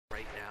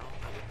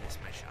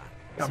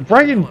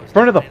right in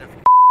front of the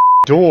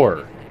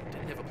door.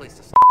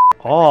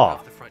 Oh,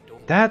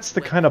 that's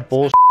the kind of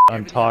bullshit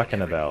I'm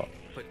talking about.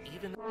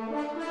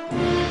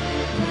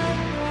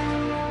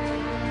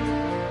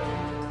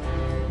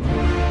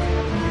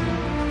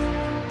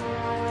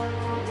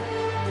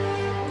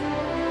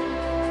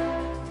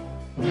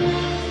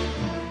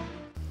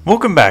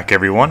 Welcome back,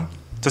 everyone.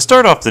 To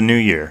start off the new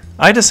year,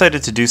 I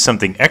decided to do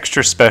something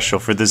extra special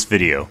for this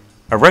video,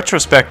 a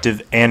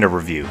retrospective and a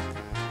review.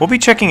 We'll be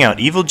checking out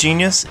Evil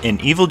Genius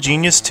and Evil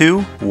Genius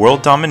 2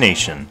 World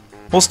Domination.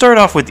 We'll start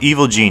off with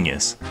Evil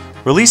Genius.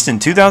 Released in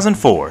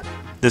 2004,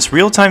 this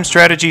real-time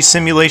strategy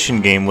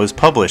simulation game was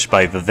published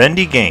by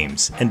Vivendi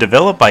Games and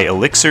developed by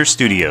Elixir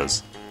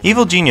Studios.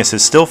 Evil Genius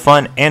is still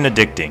fun and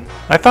addicting.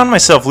 I found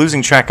myself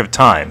losing track of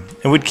time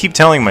and would keep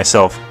telling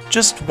myself,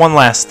 just one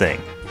last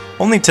thing.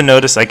 Only to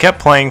notice I kept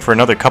playing for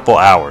another couple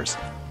hours,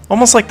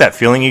 almost like that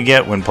feeling you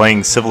get when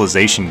playing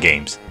Civilization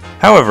games.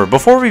 However,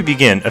 before we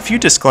begin, a few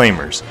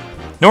disclaimers.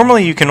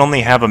 Normally you can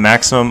only have a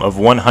maximum of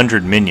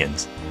 100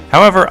 minions.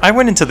 However, I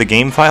went into the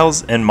game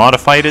files and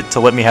modified it to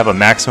let me have a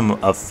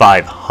maximum of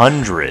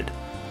 500.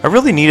 I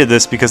really needed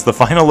this because the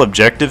final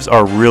objectives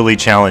are really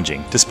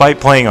challenging, despite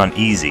playing on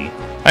easy.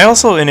 I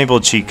also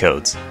enabled cheat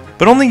codes,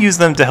 but only use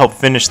them to help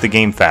finish the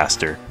game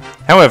faster.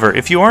 However,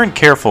 if you aren't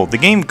careful, the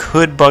game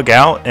could bug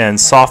out and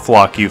soft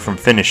lock you from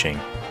finishing.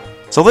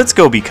 So let's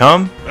go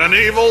become an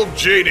evil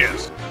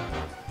genius.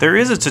 There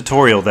is a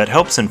tutorial that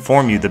helps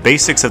inform you the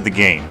basics of the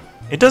game.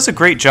 It does a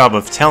great job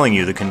of telling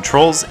you the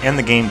controls and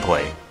the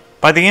gameplay.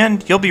 By the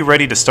end, you'll be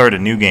ready to start a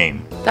new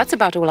game. That's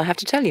about all I have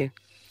to tell you.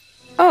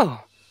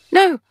 Oh,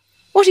 no.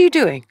 What are you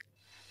doing?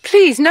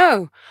 Please,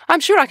 no. I'm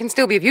sure I can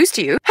still be of use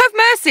to you. Have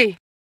mercy!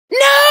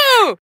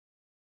 No!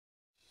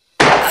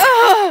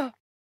 Ugh!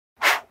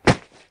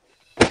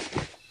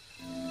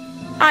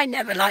 I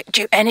never liked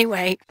you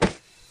anyway.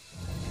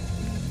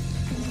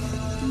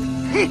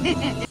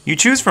 You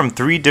choose from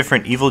 3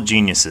 different evil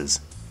geniuses: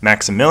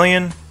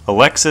 Maximilian,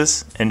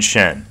 Alexis, and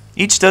Shen.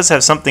 Each does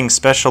have something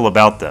special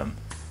about them,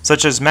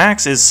 such as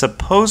Max is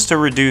supposed to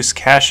reduce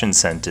cash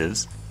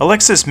incentives,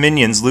 Alexis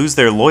minions lose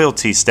their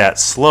loyalty stats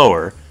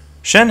slower,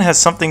 Shen has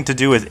something to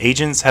do with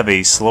agents have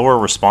a slower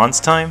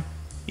response time.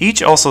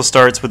 Each also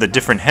starts with a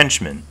different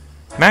henchman.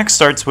 Max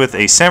starts with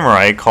a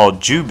samurai called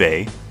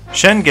Jubei,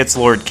 Shen gets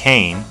Lord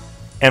Kane,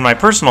 and my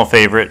personal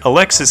favorite,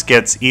 Alexis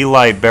gets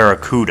Eli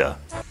Barracuda.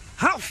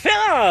 How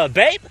far,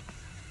 babe?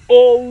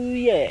 Oh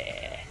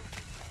yeah,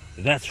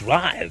 that's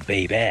right,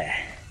 baby.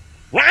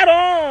 Right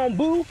on,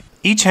 boo.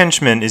 Each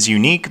henchman is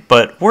unique,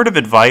 but word of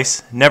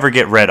advice, never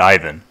get Red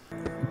Ivan.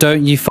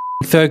 Don't you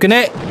Fergan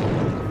it?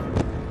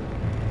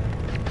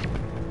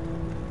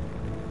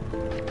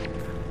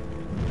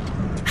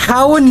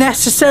 How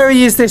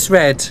unnecessary is this,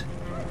 Red?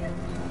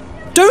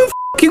 Don't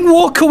fucking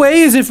walk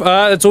away as if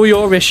that's all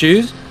your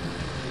issues.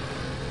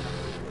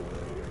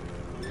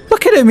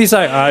 Look at him, he's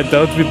like, I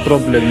dealt with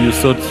problem, you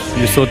sort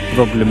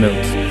problem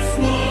out.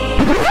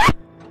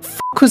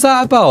 Fuck was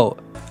that about?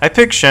 I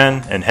pick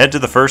Shen and head to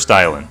the first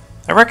island.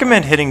 I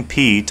recommend hitting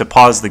P to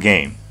pause the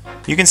game.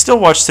 You can still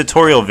watch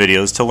tutorial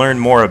videos to learn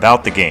more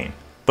about the game,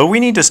 but we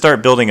need to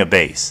start building a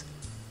base.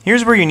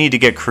 Here's where you need to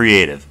get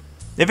creative.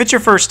 If it's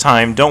your first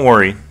time, don't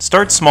worry,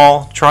 start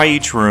small, try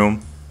each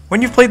room.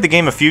 When you've played the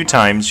game a few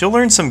times, you'll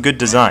learn some good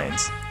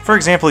designs. For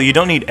example, you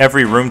don't need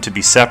every room to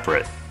be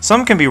separate.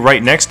 Some can be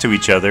right next to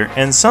each other,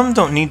 and some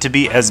don't need to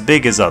be as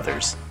big as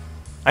others.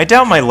 I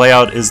doubt my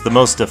layout is the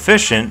most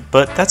efficient,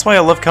 but that's why I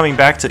love coming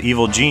back to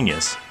Evil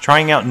Genius,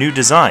 trying out new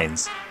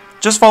designs.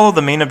 Just follow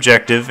the main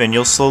objective and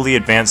you'll slowly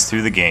advance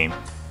through the game,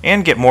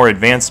 and get more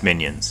advanced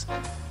minions.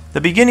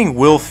 The beginning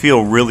will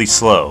feel really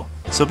slow,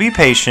 so be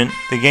patient,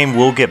 the game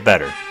will get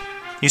better.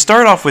 You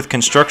start off with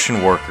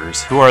construction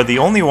workers, who are the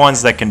only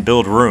ones that can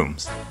build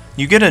rooms.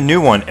 You get a new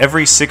one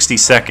every 60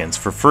 seconds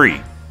for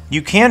free.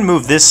 You can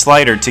move this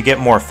slider to get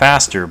more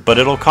faster, but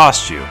it'll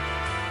cost you.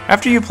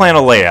 After you plan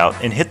a layout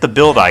and hit the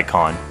build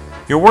icon,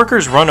 your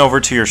workers run over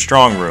to your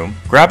strong room,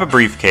 grab a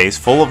briefcase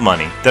full of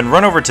money, then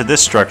run over to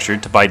this structure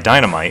to buy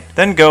dynamite,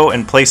 then go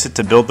and place it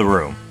to build the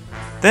room.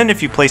 Then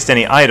if you placed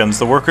any items,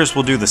 the workers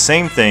will do the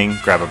same thing,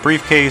 grab a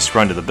briefcase,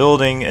 run to the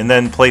building, and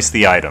then place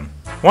the item.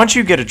 Once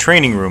you get a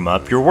training room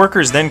up, your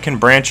workers then can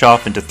branch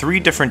off into 3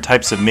 different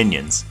types of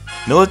minions: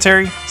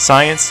 military,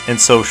 science, and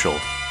social.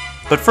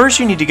 But first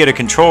you need to get a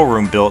control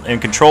room built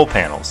and control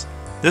panels.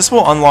 This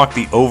will unlock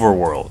the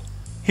overworld.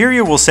 Here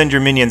you will send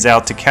your minions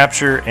out to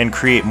capture and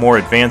create more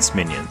advanced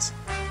minions.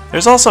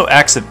 There's also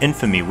Acts of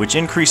Infamy, which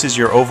increases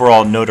your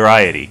overall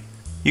notoriety.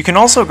 You can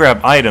also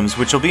grab items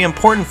which will be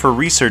important for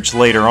research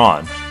later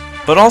on,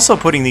 but also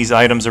putting these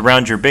items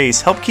around your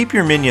base help keep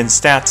your minions'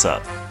 stats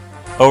up.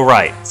 Oh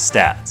right,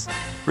 stats.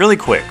 Really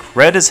quick,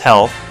 red is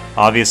health.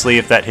 Obviously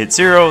if that hits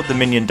 0, the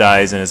minion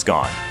dies and is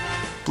gone.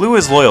 Blue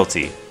is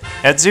loyalty.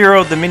 At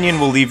 0, the minion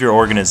will leave your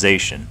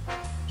organization.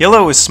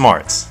 Yellow is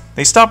smarts.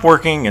 They stop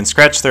working and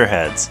scratch their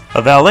heads.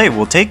 A valet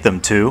will take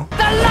them to the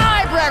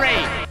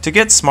library to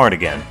get smart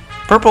again.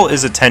 Purple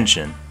is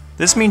attention.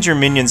 This means your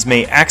minions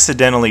may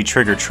accidentally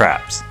trigger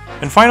traps.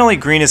 And finally,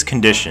 green is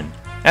condition.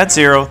 At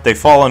 0, they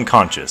fall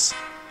unconscious.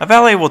 A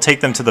valet will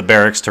take them to the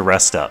barracks to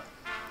rest up.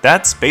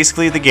 That's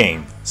basically the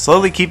game.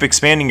 Slowly keep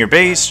expanding your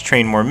base,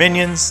 train more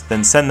minions,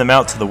 then send them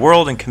out to the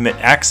world and commit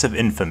acts of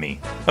infamy.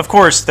 Of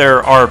course,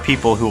 there are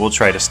people who will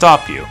try to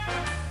stop you.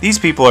 These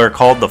people are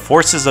called the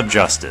Forces of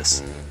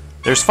Justice.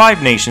 There's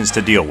 5 nations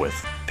to deal with.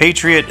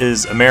 Patriot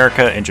is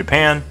America and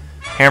Japan,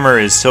 Hammer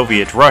is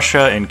Soviet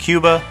Russia and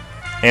Cuba,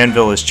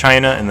 Anvil is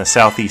China and the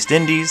Southeast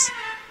Indies,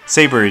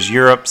 Saber is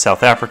Europe,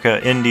 South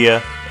Africa,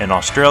 India, and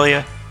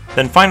Australia,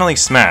 then finally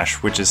Smash,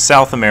 which is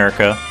South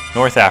America,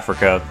 North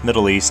Africa,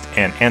 Middle East,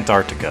 and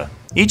Antarctica.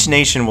 Each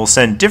nation will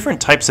send different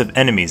types of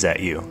enemies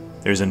at you.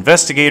 There's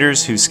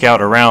investigators who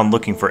scout around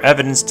looking for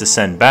evidence to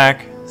send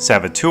back,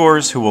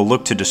 saboteurs who will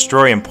look to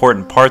destroy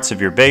important parts of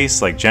your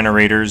base like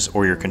generators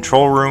or your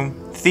control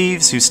room,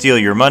 thieves who steal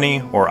your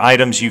money or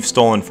items you've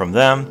stolen from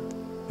them,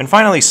 and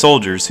finally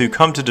soldiers who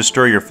come to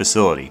destroy your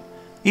facility.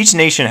 Each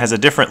nation has a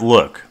different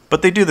look,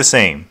 but they do the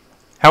same.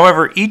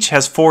 However, each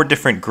has 4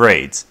 different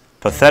grades: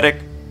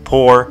 pathetic,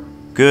 poor,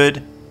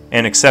 good,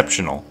 and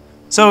exceptional.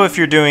 So if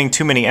you're doing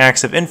too many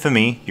acts of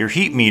infamy, your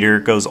heat meter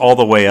goes all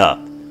the way up.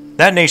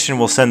 That nation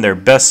will send their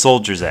best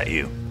soldiers at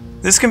you.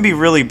 This can be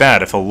really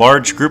bad if a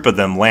large group of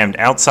them land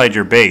outside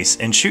your base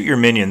and shoot your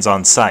minions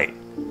on sight.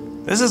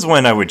 This is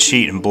when I would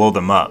cheat and blow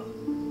them up.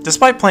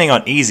 Despite playing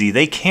on easy,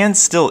 they can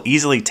still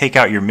easily take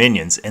out your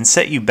minions and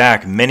set you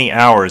back many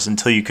hours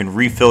until you can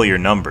refill your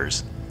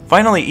numbers.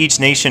 Finally, each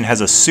nation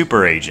has a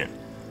super agent,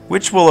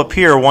 which will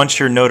appear once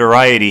your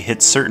notoriety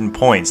hits certain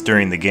points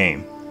during the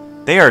game.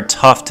 They are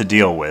tough to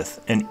deal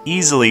with and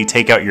easily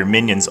take out your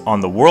minions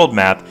on the world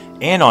map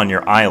and on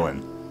your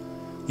island.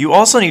 You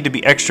also need to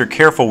be extra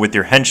careful with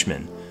your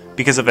henchmen,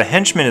 because if a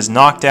henchman is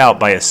knocked out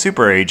by a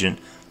super agent,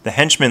 the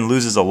henchman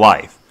loses a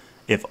life.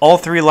 If all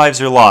 3 lives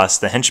are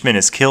lost, the henchman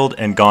is killed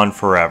and gone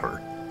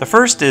forever. The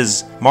first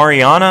is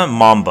Mariana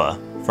Mamba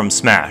from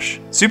Smash.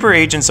 Super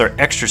agents are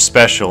extra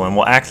special and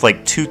will act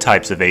like 2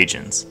 types of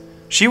agents.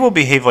 She will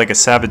behave like a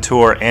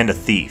saboteur and a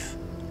thief.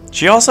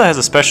 She also has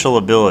a special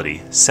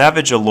ability,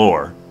 Savage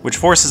Allure, which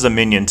forces a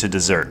minion to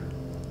desert.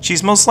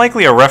 She's most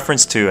likely a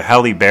reference to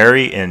Halle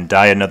Berry in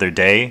Die Another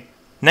Day.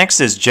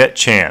 Next is Jet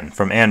Chan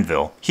from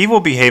Anvil. He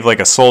will behave like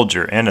a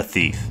soldier and a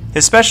thief.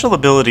 His special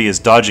ability is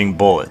dodging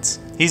bullets.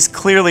 He's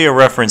clearly a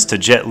reference to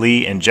Jet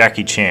Li and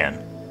Jackie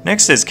Chan.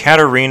 Next is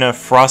Katarina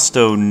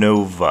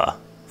Frostonova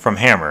from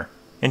Hammer,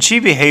 and she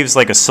behaves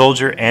like a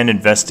soldier and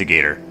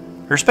investigator.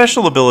 Her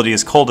special ability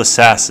is Cold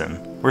Assassin,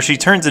 where she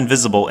turns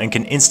invisible and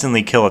can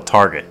instantly kill a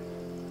target.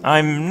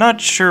 I'm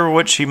not sure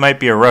what she might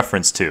be a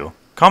reference to.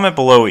 Comment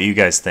below what you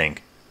guys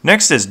think.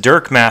 Next is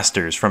Dirk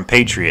Masters from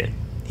Patriot.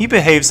 He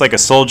behaves like a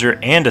soldier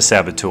and a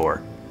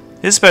saboteur.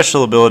 His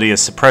special ability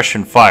is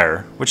Suppression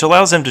Fire, which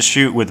allows him to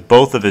shoot with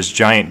both of his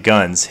giant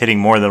guns, hitting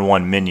more than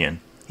 1 minion.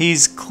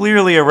 He's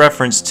clearly a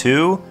reference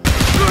to...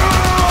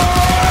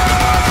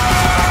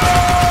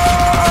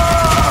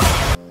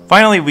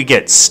 Finally, we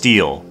get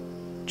Steel.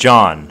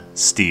 John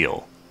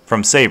Steel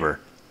from Saber.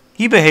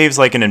 He behaves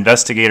like an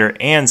investigator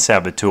and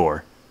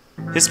saboteur.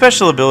 His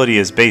special ability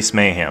is Base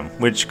Mayhem,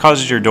 which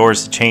causes your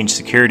doors to change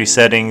security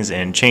settings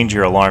and change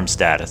your alarm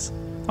status.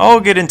 I'll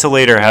get into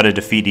later how to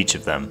defeat each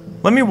of them.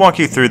 Let me walk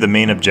you through the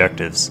main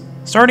objectives.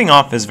 Starting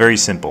off is very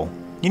simple.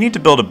 You need to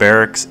build a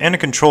barracks and a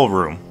control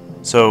room,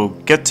 so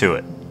get to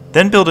it.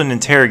 Then build an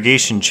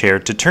interrogation chair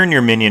to turn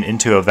your minion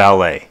into a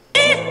valet.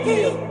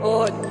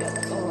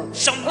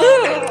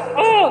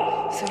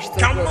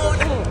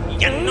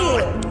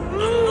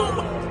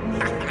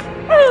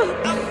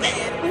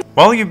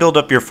 While you build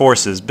up your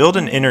forces, build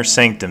an inner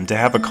sanctum to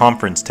have a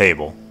conference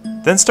table.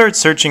 Then start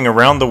searching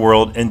around the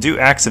world and do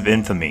acts of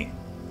infamy.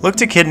 Look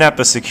to kidnap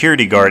a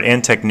security guard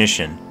and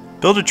technician,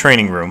 build a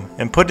training room,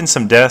 and put in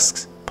some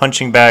desks,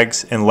 punching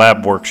bags, and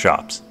lab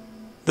workshops.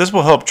 This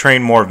will help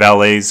train more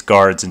valets,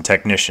 guards, and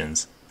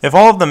technicians. If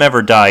all of them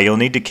ever die, you'll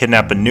need to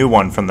kidnap a new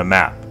one from the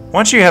map.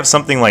 Once you have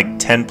something like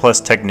 10 plus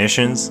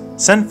technicians,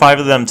 send 5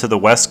 of them to the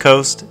west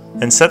coast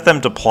and set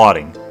them to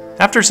plotting.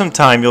 After some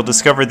time, you'll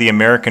discover the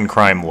American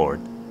crime lord.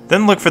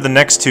 Then look for the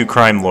next 2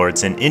 crime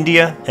lords in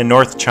India and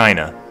North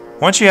China.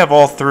 Once you have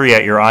all 3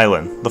 at your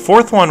island, the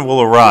 4th one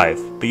will arrive,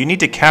 but you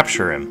need to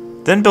capture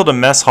him. Then build a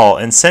mess hall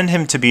and send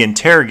him to be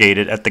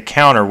interrogated at the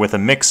counter with a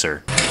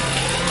mixer.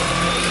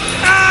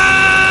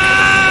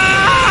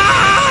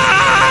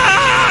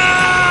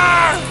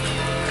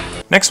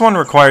 Next one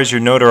requires your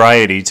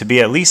notoriety to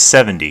be at least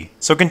 70,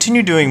 so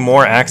continue doing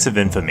more acts of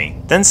infamy.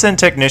 Then send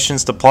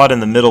technicians to plot in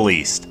the Middle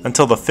East,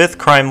 until the 5th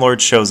crime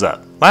lord shows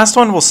up. Last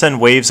one will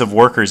send waves of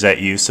workers at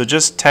you, so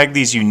just tag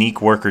these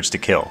unique workers to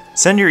kill.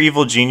 Send your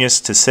evil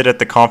genius to sit at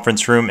the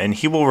conference room and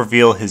he will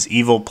reveal his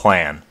evil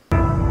plan.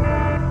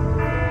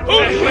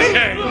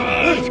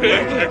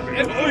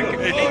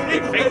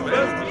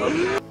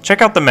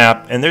 Check out the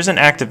map, and there's an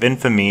act of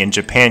infamy in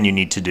Japan you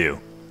need to do.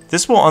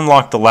 This will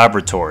unlock the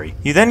laboratory.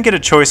 You then get a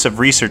choice of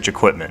research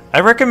equipment. I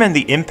recommend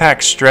the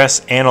Impact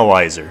Stress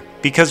Analyzer,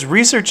 because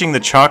researching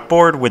the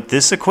chalkboard with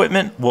this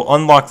equipment will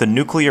unlock the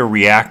nuclear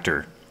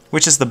reactor,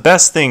 which is the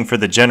best thing for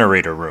the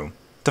generator room.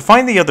 To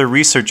find the other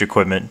research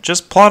equipment,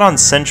 just plot on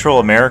Central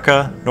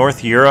America,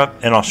 North Europe,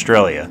 and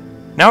Australia.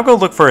 Now go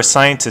look for a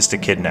scientist to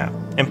kidnap,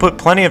 and put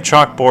plenty of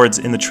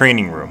chalkboards in the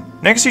training room.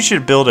 Next you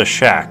should build a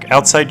shack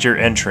outside your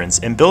entrance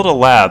and build a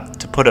lab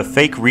to put a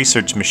fake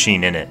research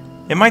machine in it.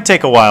 It might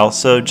take a while,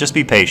 so just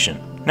be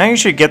patient. Now you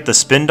should get the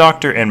spin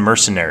doctor and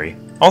mercenary.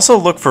 Also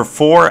look for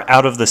 4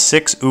 out of the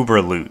 6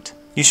 Uber loot.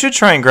 You should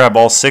try and grab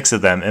all 6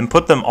 of them and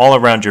put them all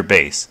around your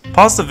base.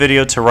 Pause the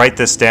video to write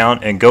this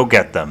down and go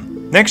get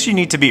them. Next you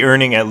need to be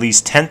earning at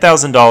least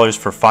 $10,000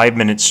 for 5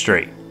 minutes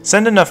straight.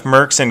 Send enough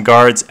mercs and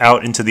guards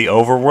out into the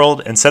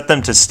overworld and set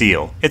them to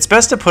steal. It's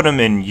best to put them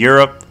in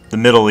Europe, the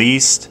Middle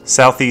East,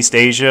 Southeast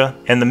Asia,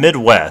 and the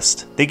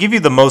Midwest. They give you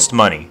the most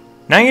money.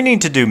 Now you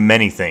need to do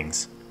many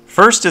things.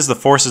 First is the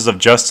forces of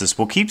justice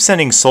will keep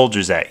sending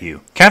soldiers at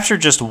you. Capture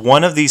just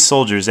one of these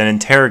soldiers and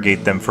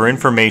interrogate them for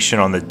information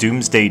on the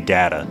Doomsday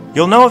data.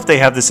 You'll know if they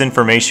have this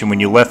information when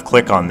you left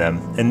click on them,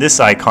 and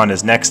this icon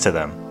is next to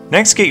them.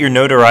 Next get your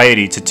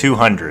notoriety to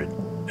 200,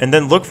 and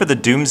then look for the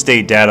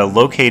Doomsday data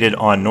located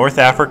on North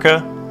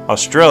Africa,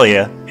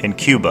 Australia, and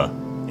Cuba.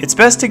 It's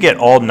best to get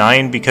all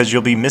 9 because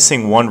you'll be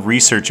missing 1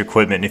 research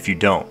equipment if you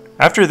don't.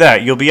 After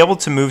that, you'll be able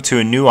to move to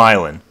a new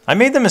island. I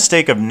made the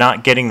mistake of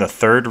not getting the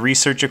 3rd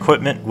research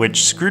equipment,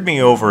 which screwed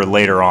me over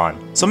later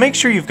on. So make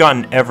sure you've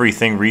gotten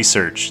everything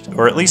researched,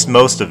 or at least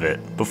most of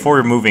it,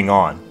 before moving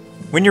on.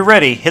 When you're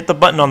ready, hit the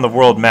button on the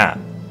world map,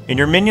 and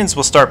your minions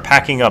will start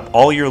packing up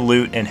all your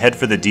loot and head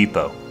for the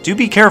depot. Do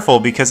be careful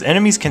because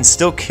enemies can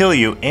still kill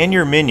you and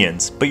your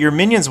minions, but your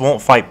minions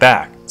won't fight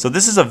back, so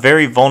this is a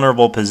very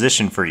vulnerable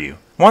position for you.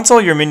 Once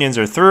all your minions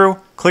are through,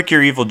 click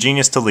your evil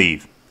genius to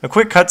leave. A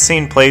quick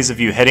cutscene plays of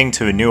you heading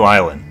to a new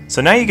island,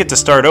 so now you get to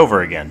start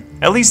over again.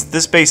 At least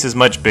this base is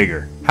much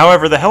bigger.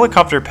 However, the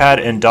helicopter pad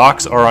and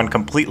docks are on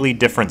completely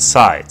different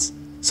sides,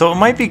 so it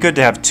might be good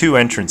to have 2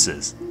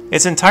 entrances.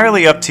 It's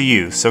entirely up to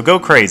you, so go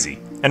crazy.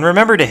 And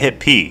remember to hit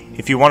P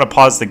if you want to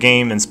pause the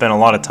game and spend a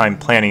lot of time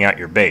planning out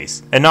your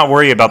base, and not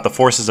worry about the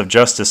forces of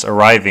justice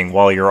arriving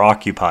while you're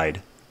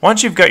occupied.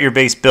 Once you've got your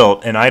base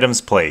built and items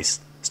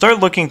placed, start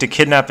looking to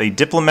kidnap a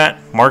diplomat,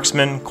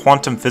 marksman,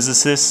 quantum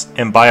physicist,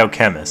 and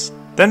biochemist.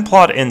 Then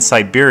plot in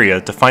Siberia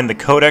to find the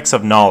Codex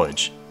of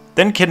Knowledge.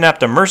 Then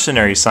kidnap a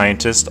mercenary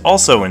scientist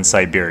also in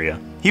Siberia.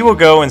 He will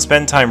go and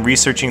spend time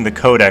researching the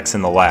Codex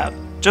in the lab.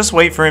 Just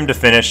wait for him to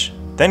finish,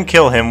 then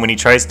kill him when he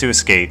tries to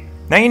escape.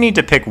 Now you need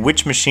to pick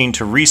which machine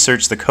to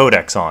research the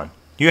Codex on.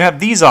 You have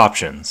these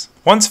options.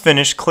 Once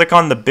finished, click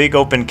on the big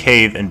open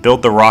cave and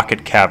build the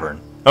rocket cavern.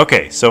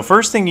 Okay, so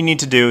first thing you need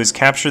to do is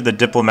capture the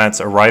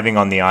diplomats arriving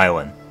on the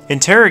island.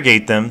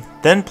 Interrogate them,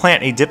 then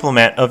plant a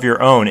diplomat of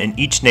your own in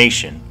each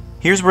nation.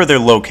 Here's where they're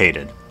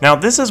located. Now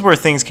this is where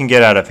things can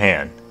get out of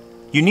hand.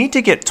 You need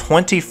to get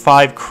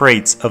 25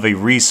 crates of a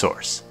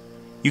resource.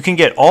 You can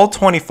get all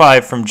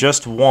 25 from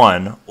just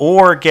one,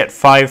 or get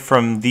 5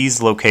 from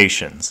these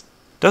locations.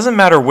 Doesn't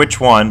matter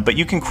which one, but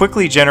you can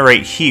quickly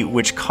generate heat,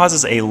 which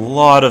causes a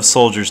lot of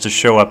soldiers to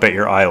show up at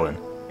your island.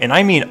 And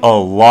I mean a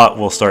lot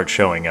will start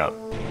showing up.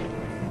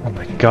 Oh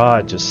my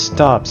god, just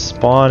stop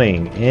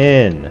spawning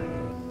in.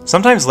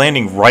 Sometimes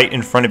landing right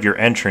in front of your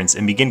entrance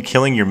and begin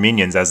killing your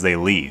minions as they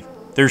leave.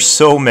 There's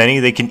so many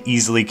they can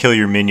easily kill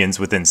your minions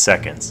within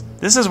seconds.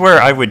 This is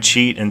where I would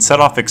cheat and set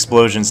off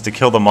explosions to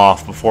kill them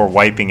off before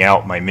wiping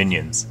out my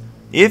minions.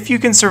 If you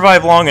can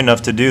survive long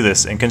enough to do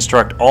this and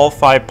construct all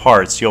 5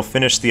 parts, you'll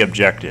finish the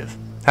objective.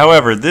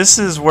 However, this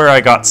is where I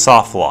got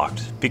soft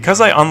locked.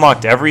 Because I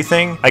unlocked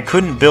everything, I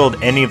couldn't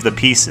build any of the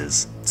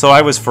pieces, so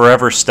I was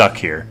forever stuck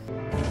here.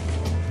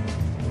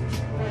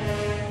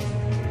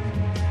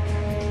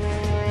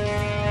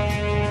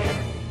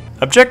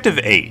 Objective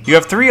 8. You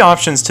have 3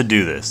 options to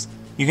do this.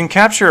 You can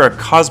capture a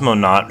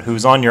cosmonaut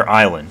who's on your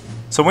island.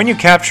 So when you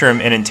capture him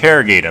and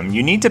interrogate him,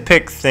 you need to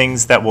pick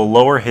things that will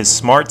lower his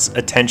smarts,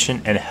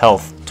 attention, and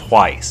health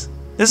twice.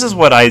 This is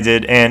what I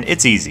did, and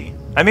it's easy.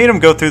 I made him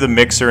go through the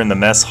mixer in the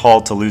mess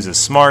hall to lose his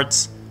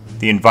smarts,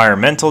 the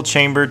environmental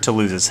chamber to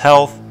lose his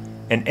health,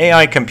 an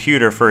AI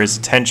computer for his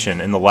attention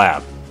in the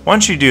lab.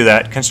 Once you do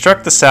that,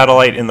 construct the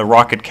satellite in the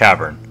rocket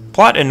cavern.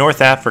 Plot in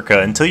North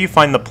Africa until you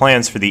find the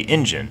plans for the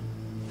engine,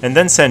 and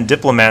then send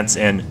diplomats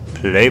and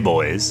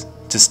playboys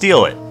to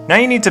steal it. Now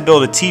you need to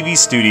build a TV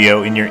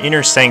studio in your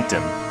inner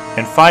sanctum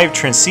and 5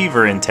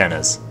 transceiver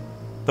antennas.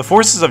 The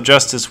forces of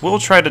justice will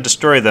try to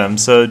destroy them,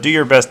 so do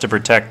your best to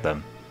protect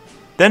them.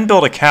 Then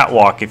build a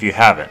catwalk if you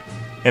haven't,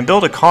 and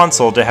build a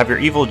console to have your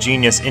evil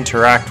genius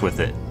interact with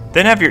it.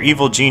 Then have your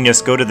evil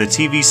genius go to the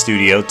TV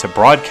studio to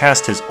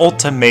broadcast his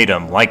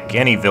ultimatum like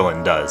any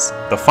villain does.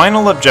 The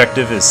final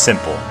objective is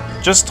simple.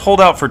 Just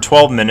hold out for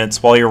 12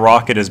 minutes while your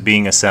rocket is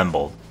being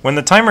assembled. When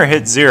the timer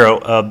hits 0,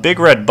 a big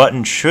red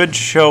button should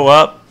show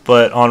up,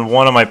 but on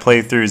one of my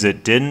playthroughs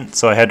it didn't,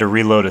 so I had to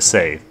reload a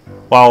save.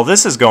 While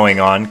this is going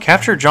on,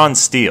 capture John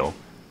Steele.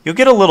 You'll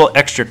get a little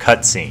extra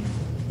cutscene.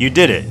 You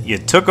did it, you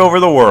took over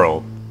the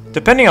world.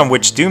 Depending on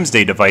which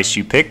Doomsday device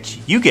you picked,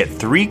 you get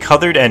 3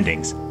 colored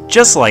endings,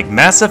 just like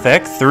Mass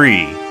Effect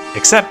 3,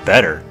 except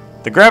better.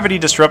 The gravity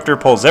disruptor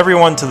pulls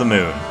everyone to the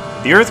moon.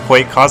 The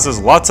earthquake causes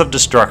lots of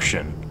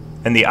destruction.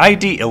 and the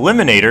ID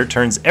Eliminator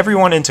turns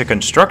everyone into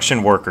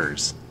construction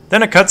workers.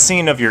 Then a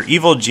cutscene of your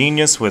evil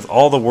genius with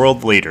all the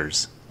world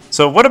leaders.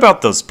 So what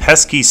about those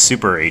pesky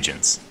super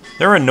agents?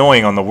 They're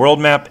annoying on the world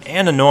map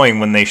and annoying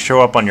when they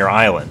show up on your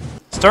island.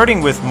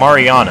 Starting with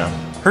Mariana,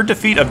 her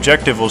defeat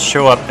objective will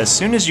show up as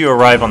soon as you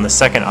arrive on the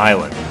second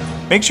island.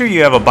 Make sure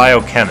you have a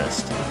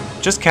biochemist.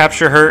 Just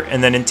capture her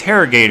and then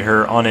interrogate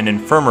her on an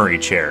infirmary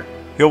chair.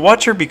 You'll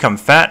watch her become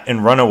fat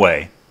and run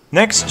away.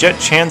 Next, Jet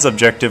Chan's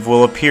objective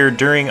will appear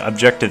during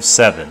Objective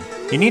 7.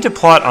 You need to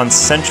plot on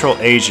Central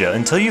Asia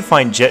until you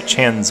find Jet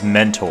Chan's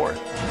mentor.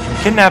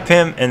 Kidnap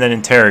him and then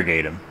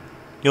interrogate him.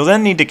 You'll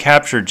then need to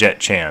capture Jet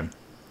Chan,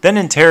 then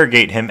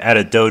interrogate him at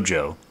a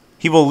dojo.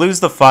 He will lose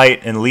the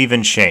fight and leave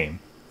in shame.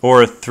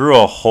 Or through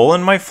a hole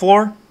in my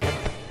floor?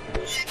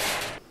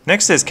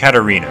 Next is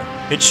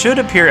Katarina. It should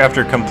appear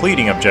after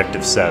completing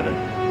Objective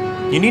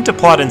 7. You need to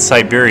plot in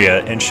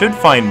Siberia and should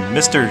find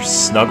Mr.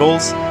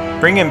 Snuggles,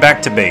 bring him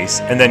back to base,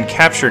 and then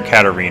capture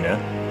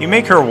Katarina. You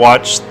make her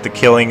watch the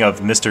killing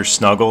of Mr.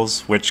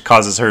 Snuggles, which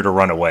causes her to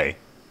run away.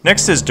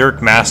 Next is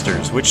Dirk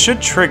Masters, which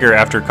should trigger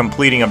after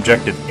completing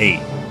Objective 8.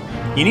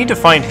 You need to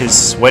find his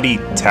sweaty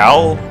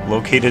towel,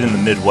 located in the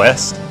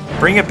Midwest.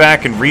 Bring it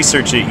back and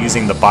research it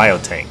using the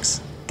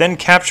biotanks. Then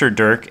capture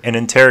Dirk and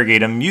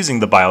interrogate him using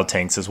the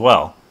biotanks as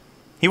well.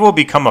 He will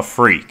become a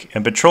freak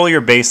and patrol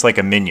your base like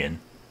a minion.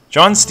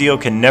 John Steele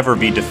can never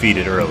be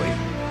defeated early,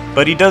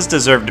 but he does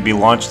deserve to be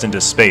launched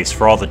into space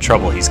for all the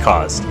trouble he's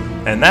caused.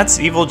 And that's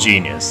Evil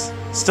Genius.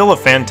 Still a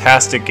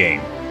fantastic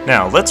game.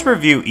 Now let's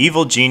review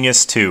Evil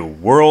Genius 2: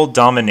 World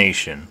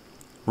Domination.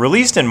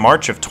 Released in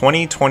March of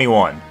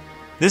 2021.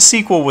 This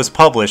sequel was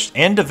published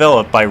and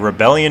developed by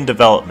Rebellion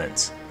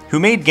Developments, who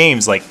made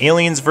games like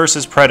Aliens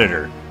vs.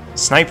 Predator,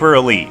 Sniper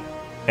Elite,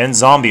 and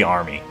Zombie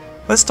Army.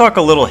 Let's talk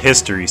a little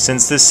history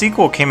since this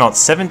sequel came out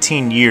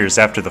 17 years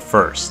after the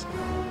first.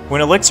 When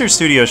Elixir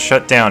Studios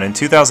shut down in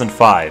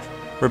 2005,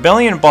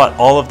 Rebellion bought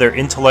all of their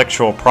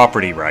intellectual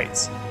property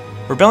rights.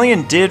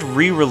 Rebellion did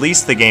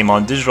re-release the game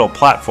on digital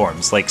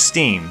platforms like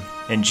Steam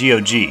and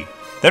GOG.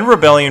 Then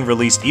Rebellion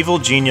released Evil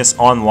Genius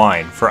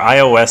Online for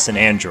iOS and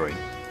Android.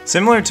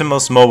 Similar to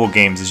most mobile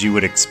games as you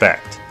would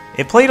expect.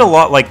 It played a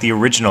lot like the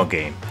original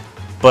game,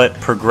 but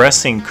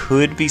progressing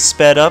could be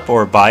sped up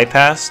or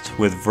bypassed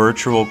with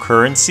virtual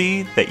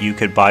currency that you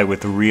could buy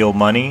with real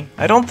money.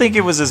 I don't think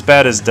it was as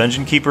bad as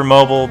Dungeon Keeper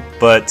Mobile,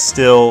 but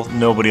still,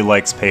 nobody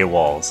likes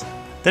paywalls.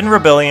 Then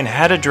Rebellion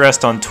had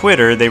addressed on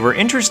Twitter they were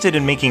interested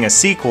in making a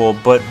sequel,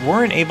 but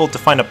weren't able to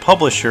find a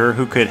publisher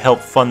who could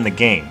help fund the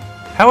game.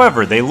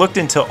 However, they looked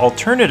into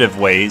alternative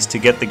ways to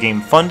get the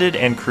game funded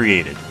and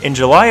created. In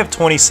July of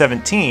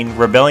 2017,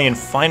 Rebellion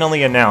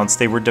finally announced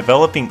they were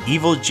developing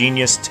Evil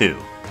Genius 2.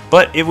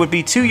 But it would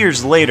be 2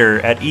 years later,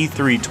 at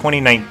E3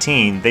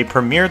 2019, they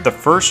premiered the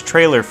first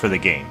trailer for the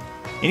game.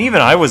 And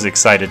even I was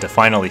excited to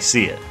finally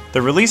see it.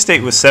 The release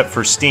date was set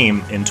for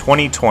Steam in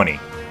 2020.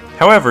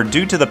 However,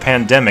 due to the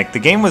pandemic, the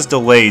game was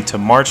delayed to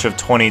March of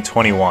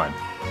 2021.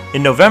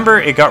 In November,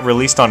 it got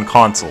released on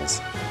consoles.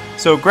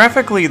 So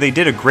graphically, they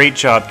did a great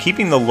job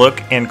keeping the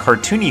look and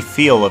cartoony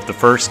feel of the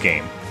first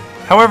game.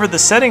 However, the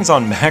settings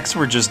on Macs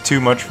were just too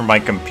much for my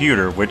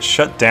computer, which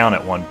shut down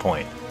at one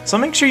point. So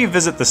make sure you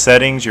visit the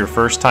settings your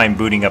first time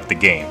booting up the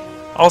game.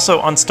 Also,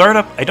 on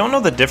startup, I don't know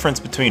the difference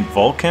between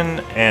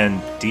Vulkan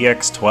and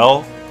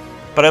DX12,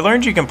 but I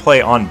learned you can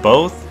play on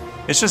both.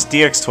 It's just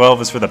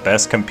DX12 is for the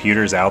best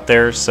computers out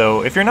there,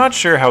 so if you're not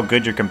sure how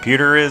good your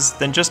computer is,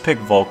 then just pick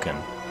Vulkan.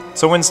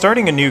 So when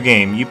starting a new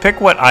game, you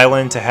pick what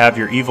island to have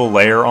your evil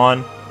lair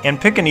on, and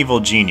pick an evil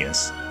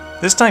genius.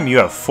 This time you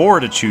have 4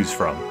 to choose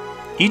from.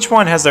 Each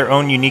one has their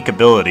own unique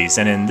abilities,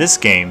 and in this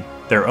game,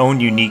 their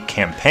own unique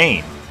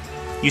campaign.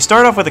 You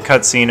start off with a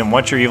cutscene and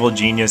watch your evil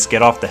genius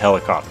get off the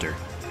helicopter.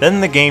 Then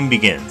the game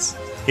begins.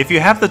 If you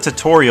have the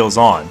tutorials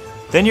on,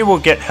 then you will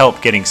get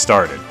help getting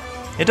started.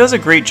 It does a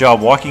great job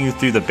walking you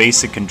through the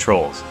basic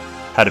controls,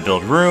 how to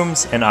build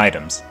rooms and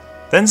items.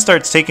 Then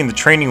starts taking the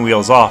training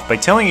wheels off by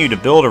telling you to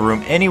build a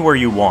room anywhere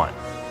you want.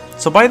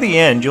 So by the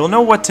end, you'll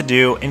know what to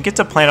do and get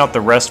to plan out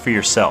the rest for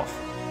yourself.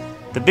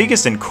 The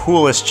biggest and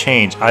coolest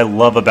change I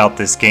love about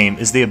this game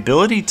is the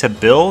ability to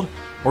build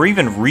or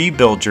even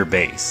rebuild your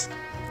base.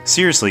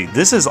 Seriously,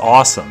 this is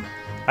awesome.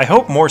 I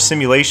hope more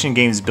simulation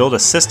games build a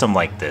system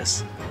like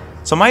this.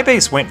 So my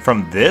base went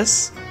from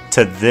this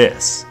to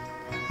this.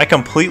 I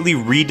completely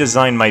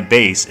redesigned my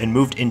base and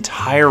moved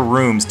entire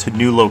rooms to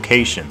new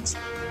locations.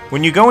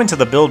 When you go into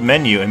the build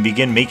menu and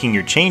begin making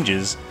your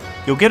changes,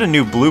 you'll get a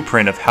new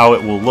blueprint of how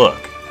it will look,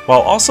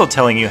 while also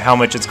telling you how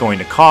much it's going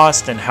to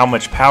cost and how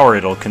much power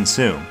it'll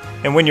consume.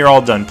 And when you're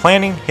all done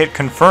planning, hit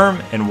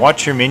confirm and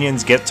watch your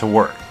minions get to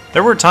work.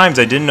 There were times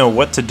I didn't know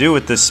what to do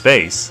with this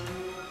space,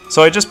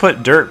 so I just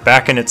put dirt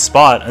back in its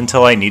spot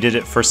until I needed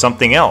it for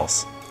something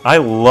else. I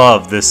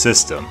love this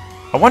system.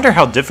 I wonder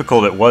how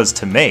difficult it was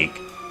to make.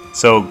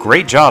 So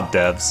great job,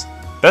 devs.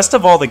 Best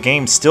of all, the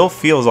game still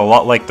feels a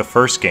lot like the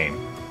first game.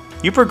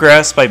 You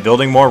progress by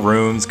building more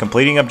rooms,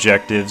 completing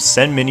objectives,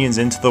 send minions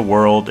into the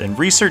world, and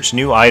research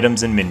new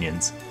items and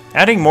minions.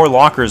 Adding more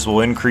lockers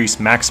will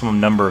increase maximum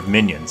number of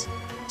minions.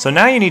 so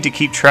now you need to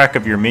keep track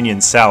of your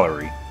minion's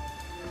salary.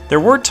 There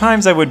were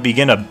times I would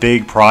begin a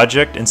big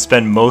project and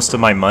spend most of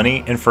my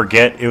money and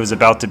forget it was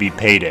about to be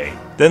payday.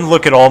 Then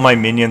look at all my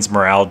minions'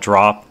 morale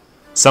drop.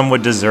 Some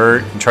would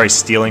desert and try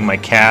stealing my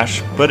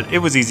cash, but it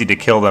was easy to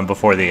kill them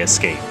before they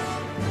escaped.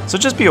 So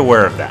just be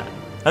aware of that.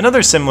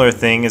 Another similar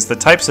thing is the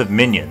types of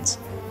minions.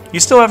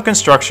 You still have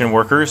construction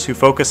workers who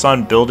focus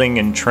on building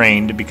and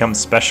train to become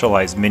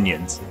specialized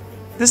minions.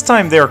 This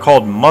time they are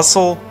called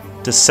muscle,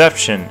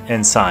 deception,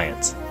 and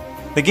science.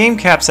 The game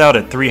caps out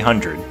at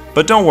 300,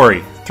 but don't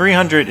worry,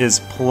 300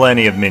 is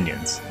plenty of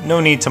minions. No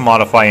need to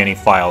modify any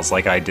files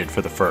like I did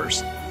for the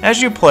first.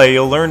 As you play,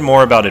 you'll learn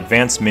more about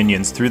advanced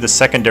minions through the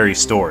secondary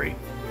story.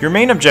 Your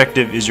main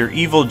objective is your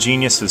evil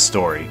genius's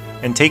story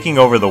and taking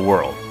over the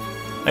world.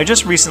 I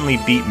just recently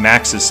beat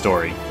Max's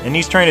story, and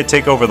he's trying to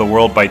take over the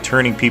world by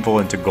turning people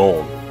into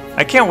gold.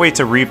 I can't wait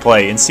to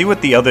replay and see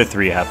what the other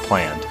three have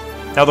planned.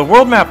 Now the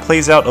world map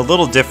plays out a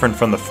little different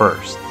from the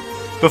first.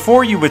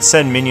 Before you would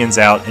send minions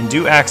out and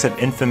do acts of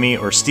infamy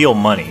or steal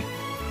money,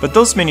 but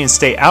those minions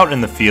stay out in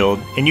the field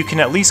and you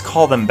can at least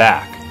call them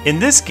back. In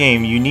this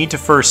game you need to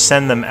first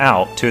send them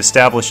out to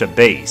establish a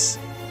base.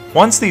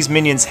 Once these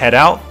minions head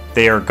out,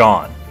 they are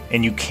gone,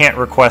 and you can't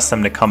request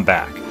them to come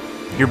back.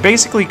 You're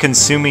basically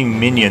consuming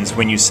minions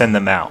when you send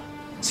them out,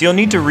 so you'll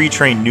need to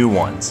retrain new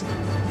ones.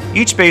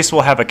 Each base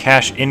will have a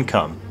cash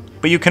income,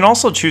 but you can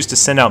also choose to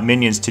send out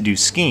minions to do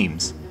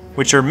schemes,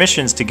 which are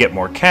missions to get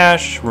more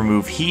cash,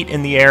 remove heat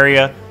in the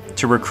area,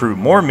 to recruit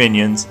more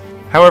minions.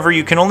 However,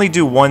 you can only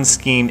do one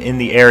scheme in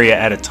the area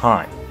at a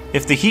time.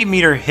 If the heat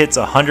meter hits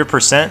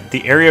 100%,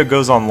 the area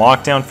goes on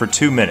lockdown for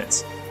 2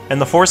 minutes,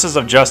 and the forces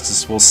of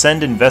justice will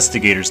send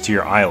investigators to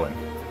your island.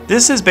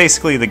 This is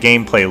basically the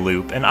gameplay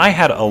loop, and I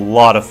had a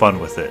lot of fun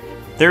with it.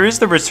 There is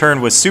the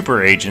return with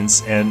super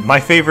agents, and my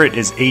favorite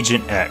is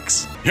Agent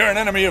X. You're an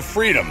enemy of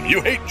freedom.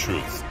 You hate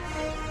truth.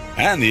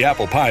 And the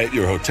apple pie at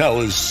your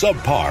hotel is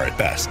subpar at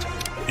best.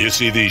 You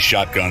see these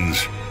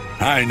shotguns?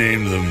 I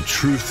named them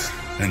Truth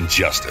and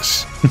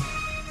Justice.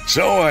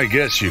 So I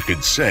guess you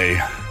could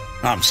say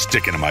I'm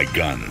sticking to my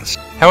guns.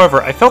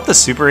 However, I felt the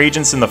super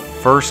agents in the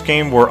first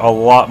game were a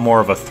lot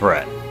more of a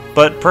threat.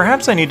 But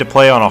perhaps I need to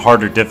play on a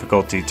harder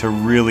difficulty to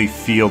really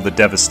feel the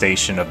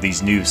devastation of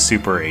these new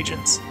super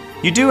agents.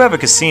 You do have a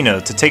casino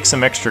to take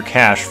some extra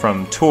cash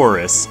from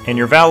tourists, and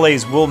your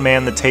valets will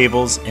man the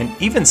tables and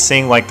even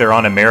sing like they're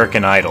on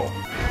American Idol.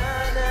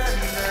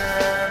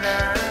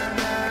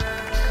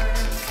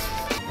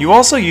 You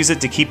also use it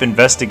to keep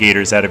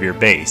investigators out of your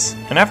base,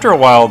 and after a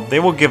while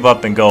they will give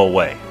up and go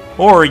away.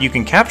 Or you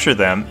can capture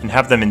them and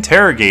have them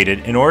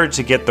interrogated in order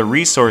to get the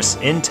resource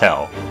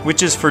intel,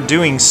 which is for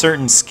doing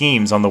certain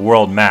schemes on the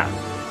world map,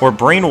 or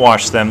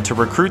brainwash them to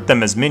recruit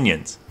them as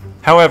minions.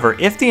 However,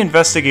 if the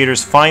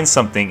investigators find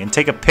something and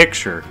take a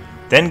picture,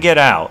 then get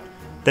out,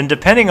 then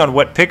depending on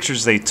what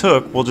pictures they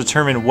took will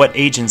determine what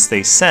agents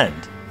they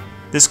send.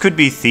 This could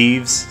be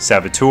thieves,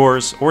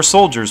 saboteurs, or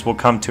soldiers will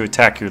come to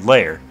attack your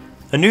lair.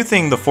 A new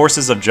thing the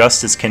forces of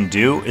justice can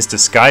do is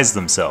disguise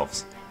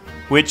themselves,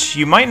 which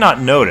you might not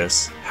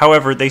notice.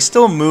 However, they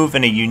still move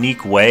in a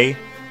unique way,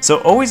 so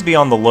always be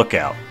on the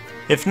lookout.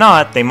 If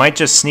not, they might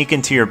just sneak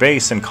into your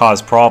base and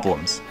cause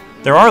problems.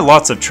 There are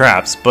lots of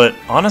traps, but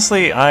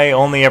honestly, I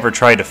only ever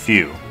tried a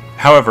few.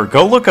 However,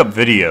 go look up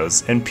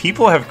videos, and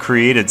people have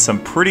created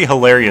some pretty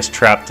hilarious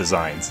trap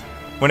designs.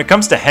 When it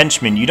comes to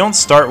henchmen, you don't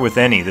start with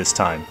any this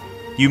time.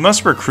 You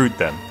must recruit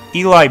them.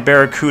 Eli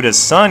Barracuda's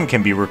son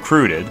can be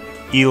recruited,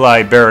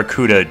 Eli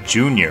Barracuda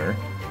Jr.,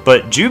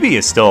 but Juby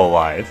is still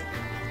alive,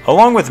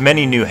 along with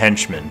many new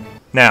henchmen.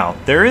 Now,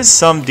 there is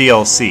some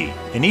DLC,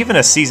 and even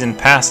a season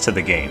pass to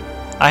the game.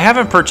 I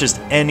haven't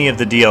purchased any of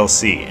the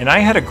DLC, and I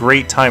had a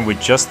great time with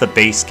just the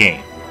base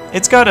game.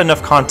 It's got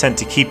enough content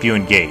to keep you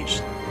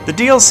engaged. The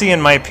DLC, in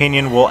my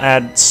opinion, will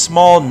add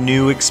small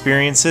new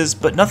experiences,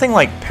 but nothing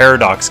like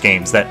Paradox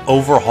games that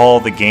overhaul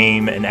the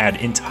game and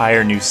add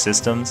entire new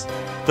systems.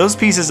 Those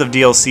pieces of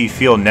DLC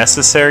feel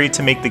necessary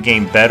to make the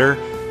game better,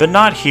 but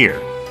not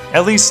here.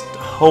 At least,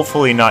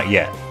 hopefully not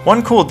yet.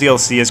 One cool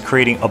DLC is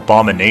creating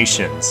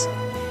abominations.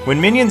 When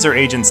minions or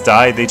agents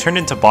die, they turn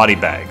into body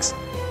bags.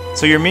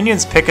 So your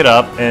minions pick it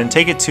up and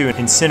take it to an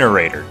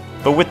incinerator.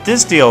 But with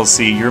this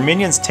DLC, your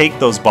minions take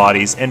those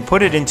bodies and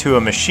put it into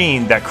a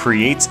machine that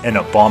creates an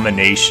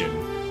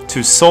abomination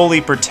to solely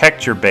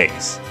protect your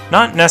base.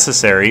 Not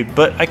necessary,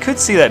 but I could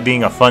see that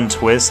being a fun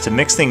twist to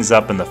mix things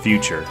up in the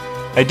future.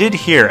 I did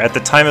hear at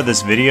the time of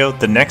this video,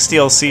 the next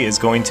DLC is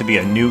going to be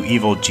a new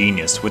evil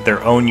genius with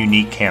their own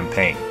unique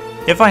campaign.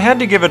 If I had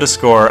to give it a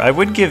score, I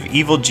would give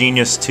Evil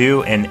Genius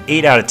 2 an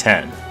 8 out of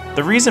 10.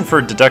 The reason for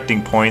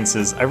deducting points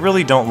is I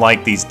really don't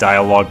like these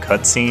dialogue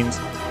cutscenes.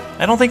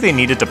 I don't think they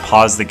needed to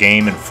pause the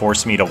game and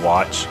force me to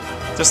watch.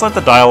 Just let the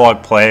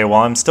dialogue play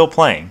while I'm still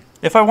playing.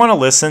 If I want to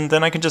listen,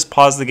 then I can just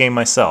pause the game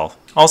myself.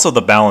 Also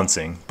the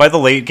balancing. By the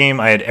late game,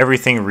 I had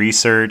everything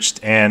researched,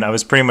 and I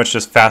was pretty much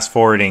just fast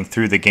forwarding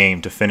through the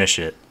game to finish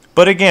it.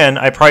 But again,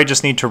 I probably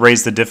just need to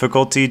raise the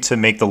difficulty to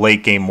make the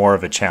late game more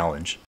of a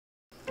challenge.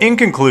 In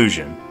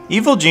conclusion,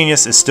 Evil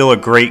Genius is still a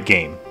great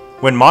game.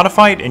 When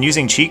modified and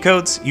using cheat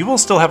codes, you will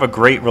still have a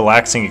great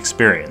relaxing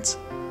experience.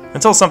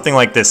 Until something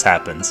like this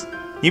happens.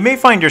 You may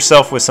find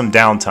yourself with some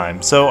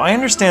downtime, so I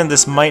understand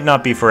this might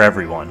not be for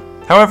everyone.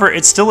 However,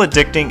 it's still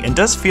addicting and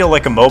does feel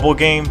like a mobile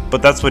game,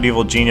 but that's what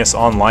Evil Genius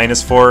Online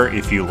is for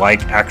if you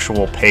like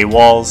actual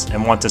paywalls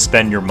and want to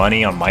spend your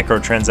money on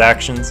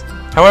microtransactions.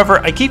 However,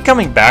 I keep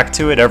coming back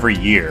to it every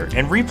year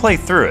and replay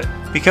through it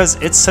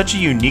because it's such a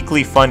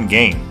uniquely fun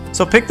game.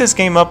 So pick this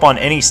game up on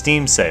any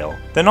Steam sale.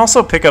 Then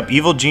also pick up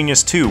Evil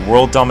Genius 2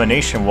 World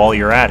Domination while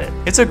you're at it.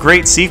 It's a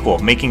great sequel,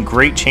 making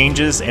great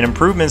changes and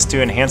improvements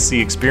to enhance the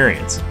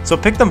experience. So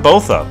pick them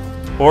both up.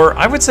 Or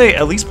I would say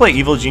at least play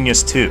Evil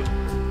Genius 2.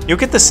 You'll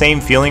get the same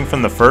feeling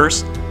from the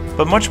first,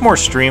 but much more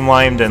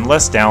streamlined and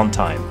less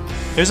downtime.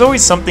 There's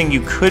always something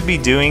you could be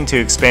doing to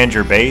expand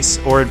your base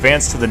or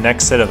advance to the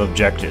next set of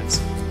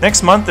objectives.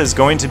 Next month is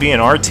going to be an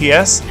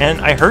RTS, and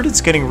I heard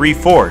it's getting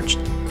reforged.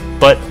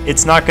 But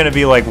it's not going to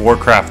be like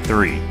Warcraft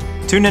 3.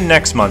 Tune in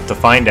next month to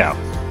find out.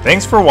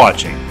 Thanks for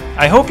watching.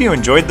 I hope you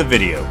enjoyed the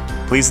video.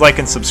 Please like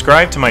and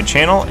subscribe to my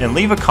channel and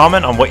leave a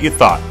comment on what you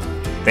thought.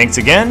 Thanks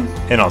again,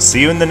 and I'll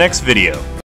see you in the next video.